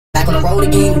on the road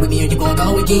again. With me and you gon'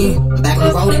 go again. I'm back on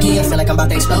the road again. Feel like I'm about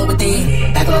to explode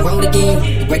within. Back on the road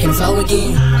again. Breaking the flow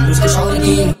again. I'm losing control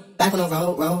again. Back on the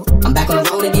road. I'm back on the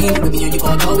road again. With me and you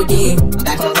gon' go again.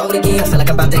 Back on the road again. Feel like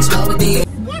I'm about to explode within.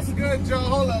 What's good, Joe?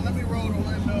 Hold up. Let me roll the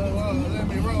window.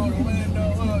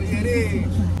 Yeah, it is.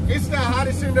 It's the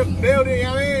hottest in the building.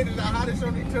 I mean, it's the hottest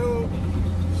on YouTube.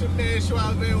 Shit,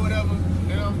 Schwabe, whatever.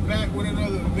 And I'm back with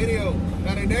another video.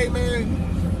 Now today, man,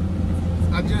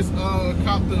 I just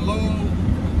copped the load.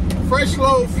 Fresh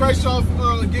off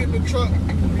getting the truck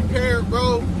repaired,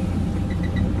 bro.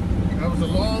 That was a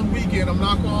long weekend, I'm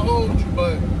not gonna hold you,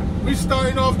 but we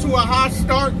starting off to a hot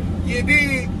start. You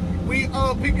dig? We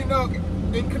picking up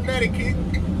in Connecticut,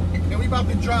 and we about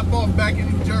to drop off back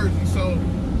in New Jersey. So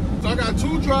I got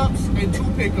 2 drops and 2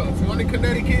 pickups. One in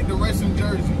Connecticut, the rest in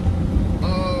Jersey.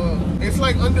 It's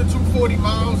like under 240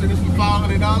 miles, and it's for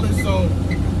 $500. So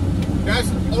that's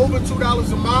over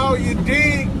 $2 a mile. You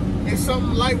dig? It's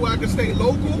something like where I can stay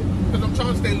local, because I'm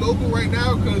trying to stay local right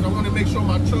now, because I want to make sure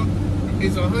my truck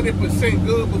is 100%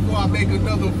 good before I make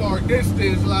another far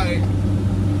distance. Like,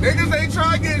 niggas ain't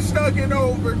trying to get stuck in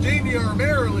old Virginia or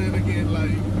Maryland again.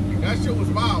 Like, that shit was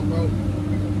wild, bro.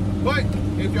 But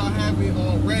if y'all haven't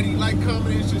already, like,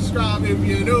 comment, and subscribe if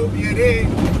you're new, you dig.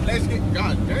 Let's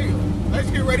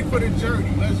get ready for the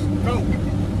journey. Let's go.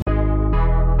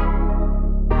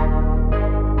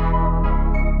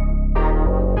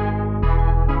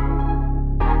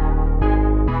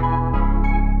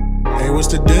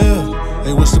 What's the deal?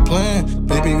 Hey, what's the plan?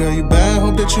 Baby girl, you bad,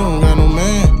 hope that you don't got no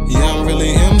man. Yeah, I really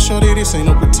am, shorty, this ain't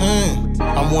no pretend.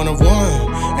 I'm 1 of 1,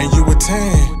 and you a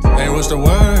 10. Hey, what's the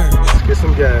word? Get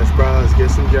some gas, bros, get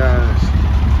some gas.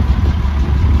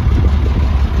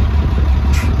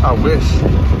 I wish.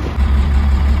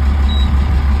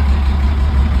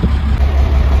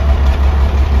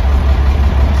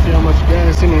 See how much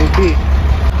gas in there be.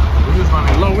 We're just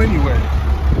running low anyway.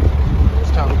 It's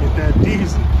time to get that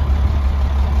diesel.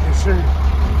 Sure.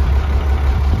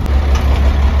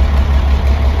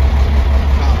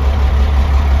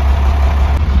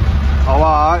 Oh,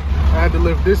 alright. I had to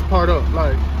lift this part up.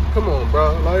 Like, come on,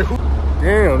 bro. Like,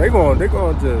 damn, they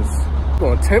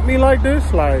gonna tempt me like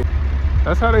this. Like,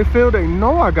 that's how they feel. They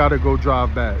know I gotta go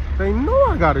drive back. They know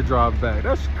I gotta drive back.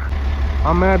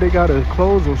 I'm mad they got a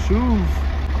clothes and shoes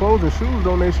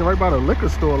donation right by the liquor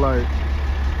store. Like,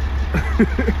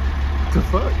 the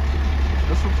fuck.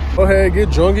 Go ahead, get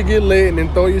drunk and get lit, and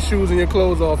then throw your shoes and your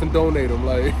clothes off and donate them.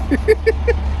 Like,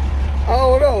 I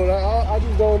don't know. I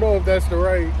just don't know if that's the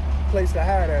right place to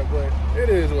hide that, but it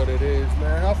is what it is,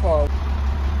 man. How far?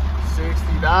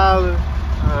 $60.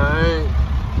 Alright.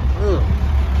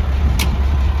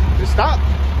 It stopped.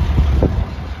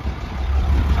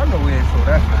 I know we ain't so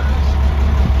that fast.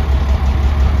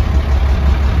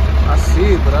 I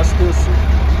see it, but I still see it.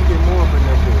 You get more up in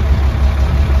that bitch.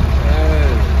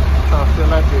 Man. I feel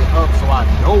like it up so I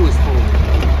know it's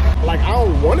full. Like, I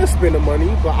don't want to spend the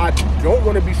money, but I don't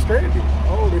want to be stranded.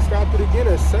 Oh, they stopped it again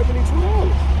at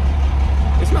 $72.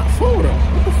 It's not full though.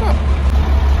 What the fuck?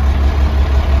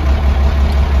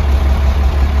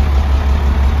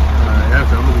 Alright,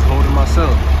 after I'm just holding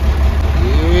myself.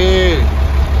 Yeah.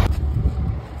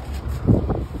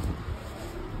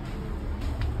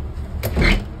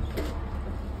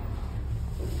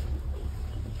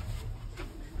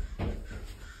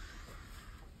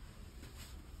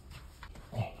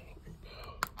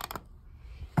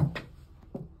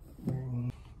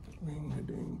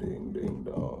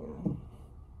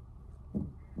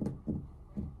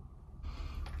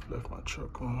 Left my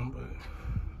truck on, but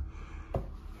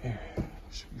yeah, it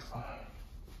should be fine.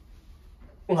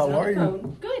 Well, how are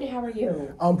you? Good, how are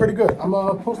you? I'm pretty good. I'm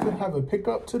supposed to have a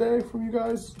pickup today from you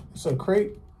guys. It's a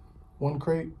crate, 1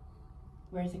 crate.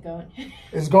 Where's it going?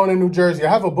 It's going to New Jersey. I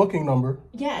have a booking number.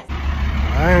 Yes. All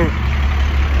right.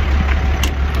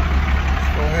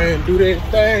 Let's go ahead and do that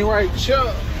thing right,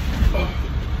 Chuck.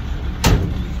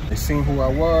 They seen who I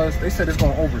was. They said it's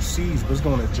going overseas, but it's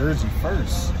going to Jersey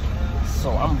first. So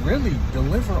I'm really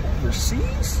delivering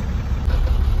overseas?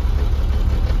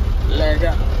 Leg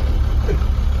out.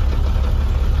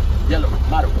 Yellow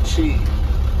model cheese.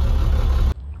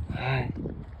 Alright.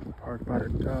 Park by the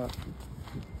dock.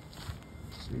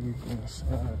 See you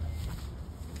inside.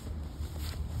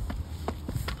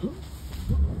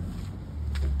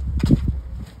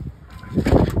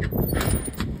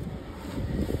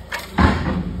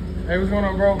 Hey, what's going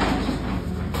on, bro?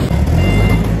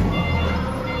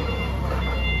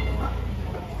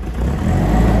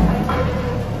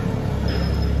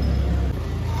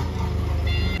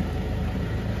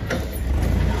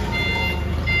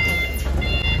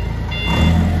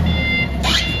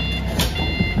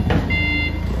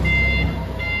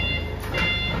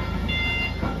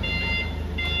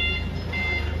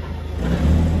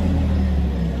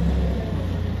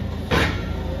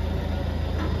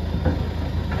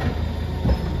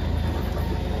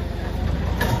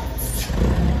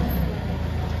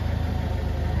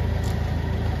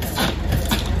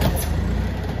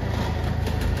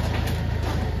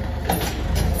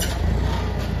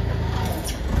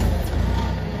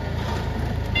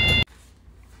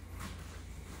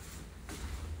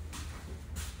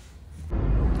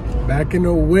 Back in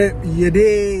the whip, you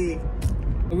dig?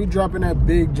 We dropping that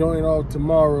big joint off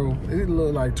tomorrow. It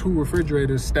look like 2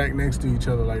 refrigerators stacked next to each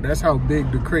other. Like, that's how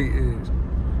big the crate is.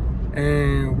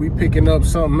 And we picking up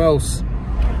something else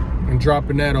and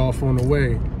dropping that off on the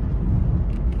way,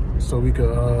 so we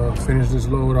could finish this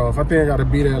load off. I think I gotta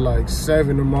be there like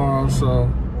 7 tomorrow,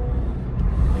 so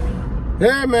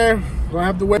yeah, man, gonna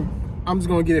have to wait. I'm just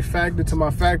gonna get it factored to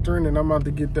my factoring, and I'm about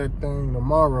to get that thing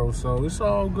tomorrow, so it's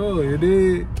all good. It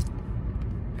is.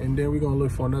 And then we're gonna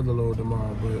look for another load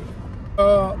tomorrow, but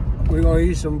we're gonna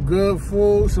eat some good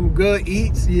food, some good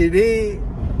eats, you did.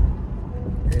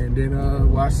 And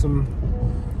then watch some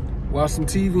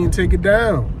TV and take it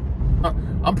down.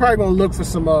 I'm probably gonna look for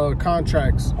some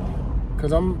contracts,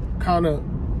 cause I kind of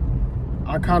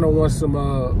want some.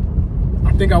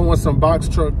 I think I want some box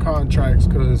truck contracts,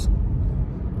 cause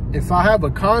if I have a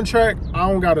contract, I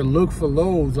don't gotta look for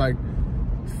loads. Like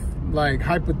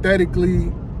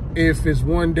hypothetically, if it's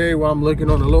one day where I'm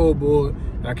looking on the load board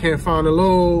and I can't find a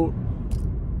load,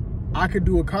 I could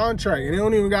do a contract, and it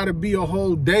don't even gotta be a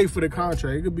whole day for the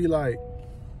contract. It could be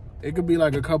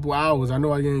like a couple hours. I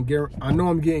know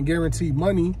I'm getting guaranteed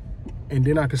money, and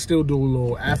then I can still do a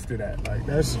little after that. Like,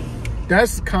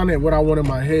 that's kind of what I want in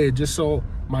my head, just so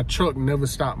my truck never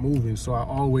stopped moving. So I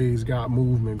always got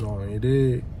movement going. It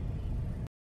did.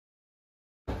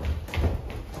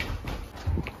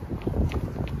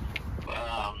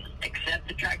 Accept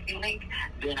the tracking link,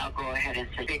 then I'll go ahead and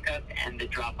set pick up and the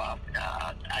drop-off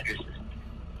addresses.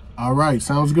 All right,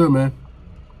 sounds good, man.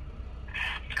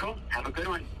 Cool. Have a good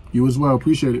one. You as well.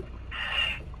 Appreciate it.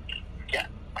 Yeah.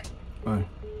 Bye. Bye.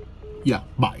 Yeah,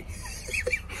 bye.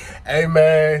 Hey,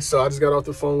 man. So I just got off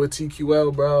the phone with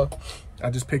TQL, bro.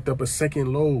 I just picked up a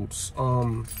second load.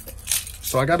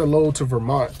 So I got a load to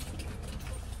Vermont.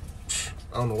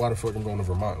 I don't know why the fuck I'm going to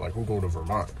Vermont. Like, who go to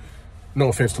Vermont? No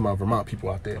offense to my Vermont people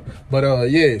out there. But,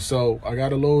 yeah, so I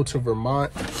got a load to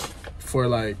Vermont for,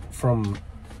 like, from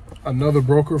another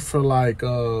broker for, like,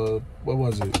 what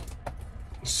was it?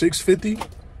 $650.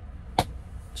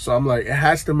 So I'm like, it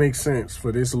has to make sense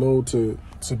for this load to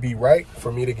be right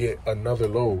for me to get another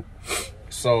load.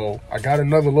 So I got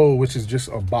another load, which is just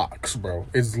a box, bro.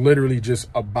 It's literally just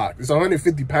a box. It's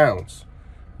 150 pounds,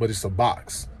 but it's a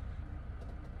box.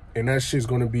 And that shit's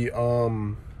gonna be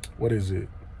what is it?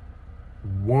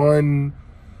 And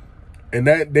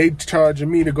that they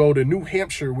charging me to go to New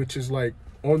Hampshire, which is like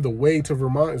on the way to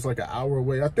Vermont. It's like an hour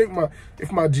away. I think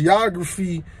if my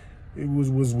geography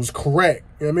was correct,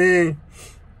 you know what I mean?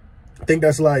 I think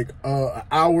that's like an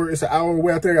hour. It's an hour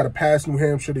away. I think I got to pass New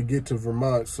Hampshire to get to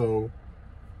Vermont. So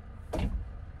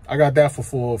I got that for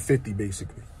 $450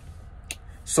 basically.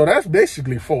 So that's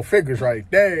basically 4 figures right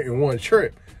there in one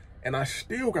trip. And I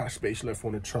still got space left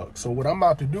on the truck. So what I'm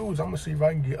about to do is I'm going to see if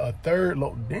I can get a third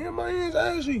load. Damn, my hands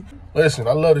actually. Listen,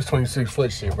 I love this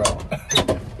 26-foot shit, bro.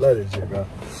 Love this shit, bro.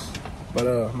 But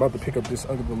I'm about to pick up this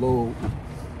other load.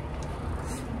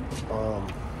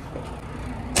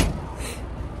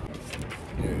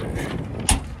 Yeah.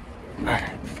 All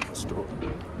right, let's do it.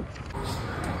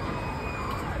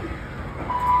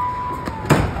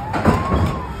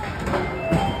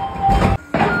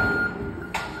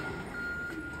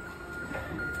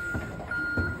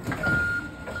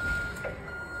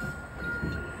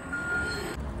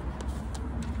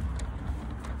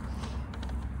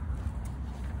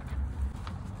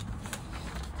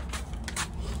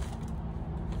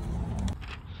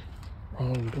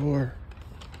 Wrong door.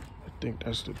 I think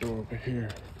that's the door over here.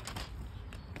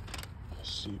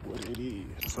 Let's see what it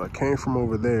is. So I came from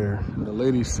over there, and the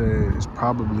lady said it's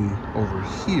probably over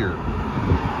here.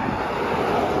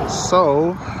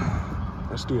 So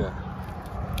let's do that.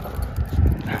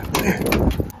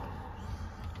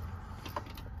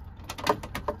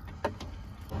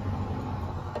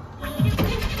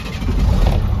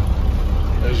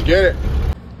 Let's get it.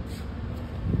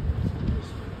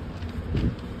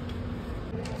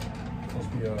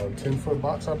 Must be a 10-foot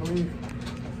box, I believe.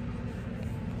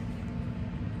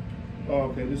 Oh,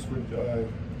 okay, this is for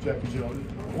Jack and Jill.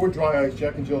 We're dry ice.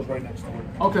 Jack and Jill's right next door.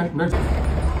 Okay, next.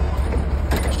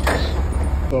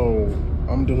 So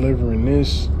I'm delivering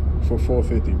this for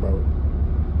 $450, bro.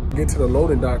 Get to the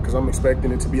loading dock because I'm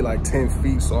expecting it to be like 10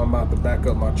 feet, so I'm about to back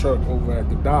up my truck over at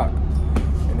the dock.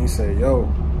 And he said, yo,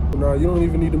 no, you don't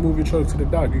even need to move your truck to the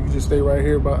dock. You can just stay right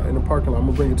here in the parking lot. I'm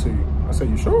gonna bring it to you. I said,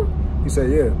 you sure? He said,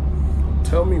 yeah.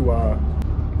 Tell me why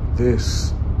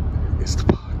this is the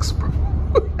box, bro.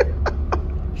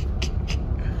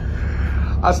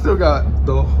 I still got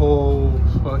the whole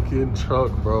fucking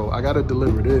truck, bro. I gotta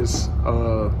deliver this.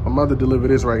 I'm about to deliver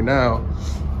this right now.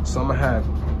 So I'm gonna have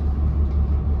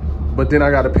But then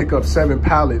I got to pick up 7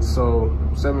 pallets. So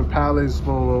 7 pallets,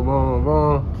 boom, boom, boom,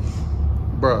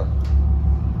 boom. Bruh.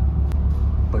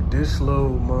 But this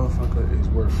little motherfucker is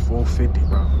worth $450,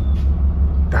 bro.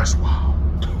 That's wild.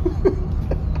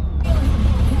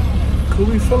 Could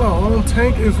we fill our own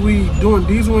tank if we doing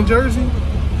diesel in Jersey?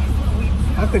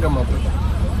 I think I'm up to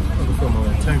fill my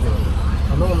own tank up.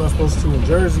 I know I'm not supposed to in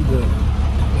Jersey, but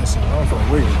listen, I don't feel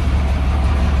like waiting.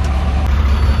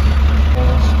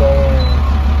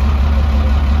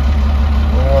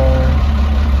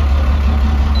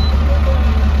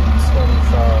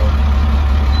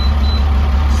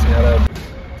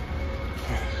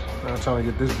 I'm trying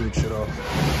to get this big shit off.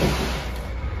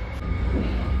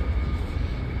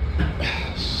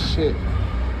 Shit.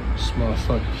 This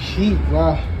motherfucking heat,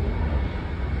 bro.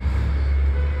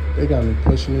 They got me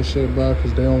pushing this shit, bro,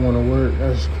 because they don't want to work.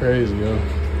 That's crazy, yo.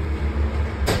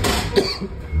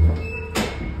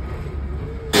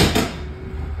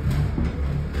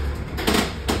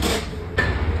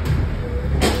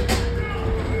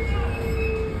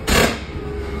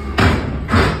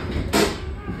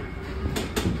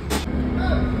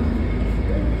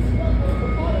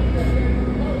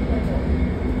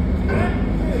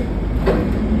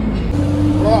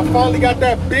 Finally got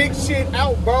that big shit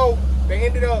out, bro. They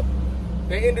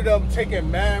ended up taking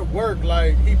mad work.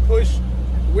 Like, he pushed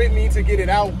with me to get it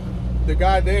out, the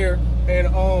guy there, and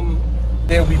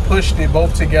then we pushed it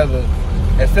both together.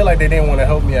 I feel like they didn't want to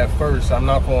help me at first, I'm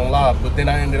not gonna lie, but then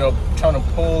I ended up trying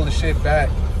to pull the shit back,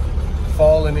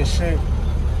 falling and shit,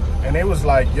 and it was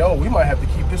like, yo, we might have to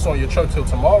keep this on your truck till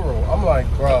tomorrow. I'm like,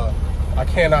 bruh, I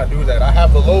cannot do that. I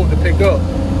have the load to pick up.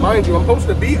 Mind you, I'm supposed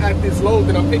to be at this load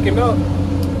that I'm picking up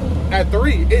at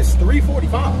 3. It's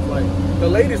 3:45. Like, the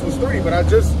latest was 3, but I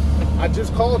just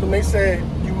called them. They said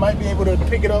you might be able to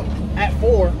pick it up at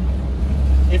 4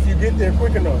 if you get there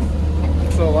quick enough.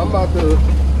 So I'm about to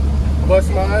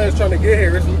bust my ass trying to get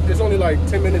here. It's only like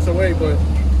 10 minutes away, but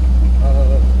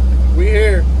we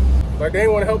here. Like, they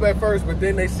didn't want to help at first, but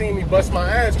then they seen me bust my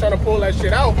ass trying to pull that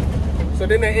shit out. So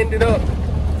then they ended up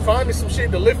finding some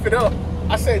shit to lift it up.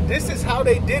 I said, this is how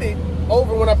they did it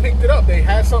over when I picked it up. They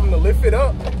had something to lift it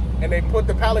up, and they put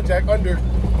the pallet jack under,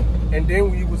 and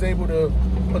then we was able to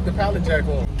put the pallet jack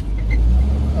on.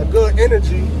 A good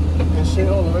energy and shit.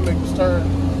 Hold on, let me make this turn.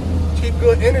 Keep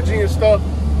good energy and stuff.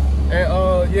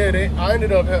 And yeah, I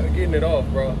ended up getting it off,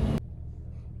 bro.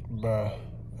 Bruh,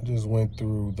 I just went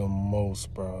through the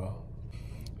most, bro.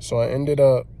 So I ended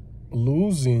up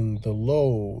losing the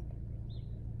load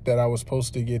that I was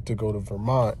supposed to get to go to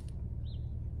Vermont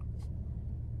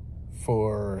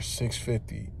for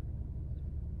 $650.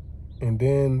 And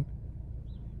then,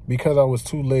 because I was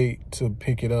too late to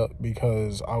pick it up,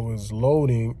 because I was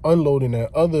unloading that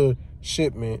other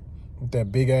shipment with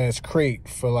that big ass crate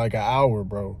for like an hour,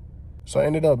 bro. So I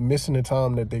ended up missing the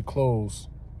time that they closed.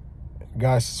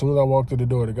 Guys, as soon as I walked through the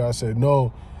door, the guy said,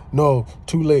 no,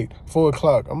 too late, 4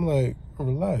 o'clock. I'm like,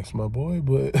 relax, my boy,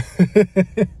 but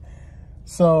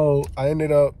so I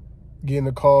ended up getting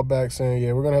a call back saying,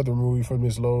 yeah, we're gonna have to remove you from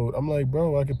this load. I'm like,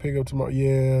 bro, I can pick up tomorrow.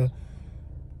 Yeah,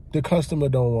 the customer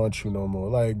don't want you no more.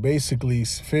 Like, basically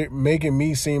making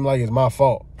me seem like it's my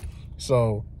fault.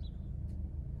 So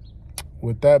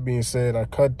with that being said, I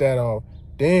cut that off.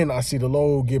 Then I see the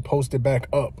load get posted back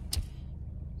up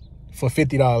for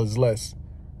 $50 less.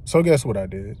 So guess what I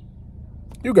did?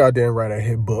 You goddamn right, I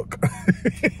hit book.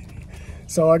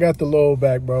 So I got the load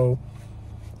back, bro.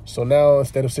 So now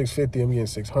instead of $650, I'm getting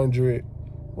 $600,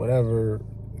 whatever.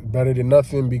 Better than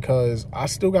nothing, because I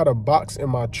still got a box in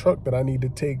my truck that I need to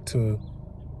take to,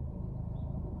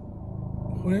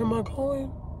 where am I going?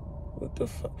 What the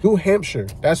fuck? New Hampshire.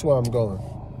 That's where I'm going.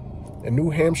 And New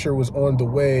Hampshire was on the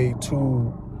way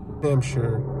to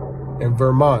Hampshire and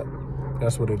Vermont.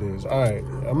 That's what it is. All right,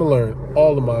 I'm gonna learn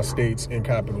all of my states and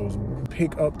capitals.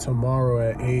 Pick up tomorrow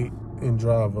at 8 and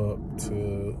drive up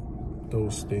to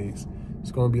those states.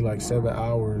 It's gonna be like 7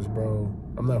 hours, bro.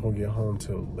 I'm not gonna get home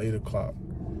till late o'clock.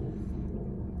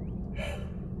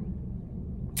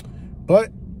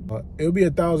 But it'll be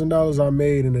 $1,000 I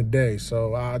made in a day,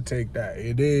 so I'll take that.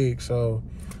 You dig? So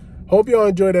hope y'all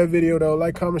enjoyed that video, though.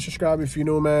 Like, comment, subscribe if you're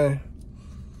new, man.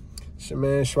 It's your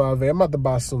man Suave. I'm about to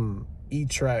buy some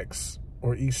E-tracks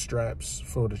or E-straps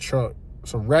for the truck.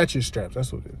 Some ratchet straps.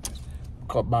 That's what it is.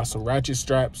 I'll buy some ratchet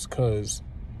straps, because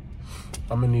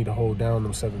I'm gonna need to hold down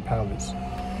them 7 pallets.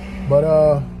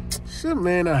 But shit,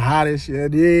 man, the hottest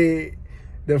shit. Yeah.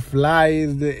 The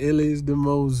flyest, the illest, the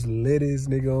most littest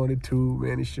nigga on the tube,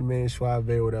 man. It's your man Suave,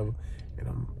 whatever. And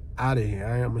I'm out of here.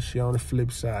 I'm gonna see you on the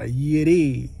flip side. Yeah, it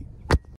is.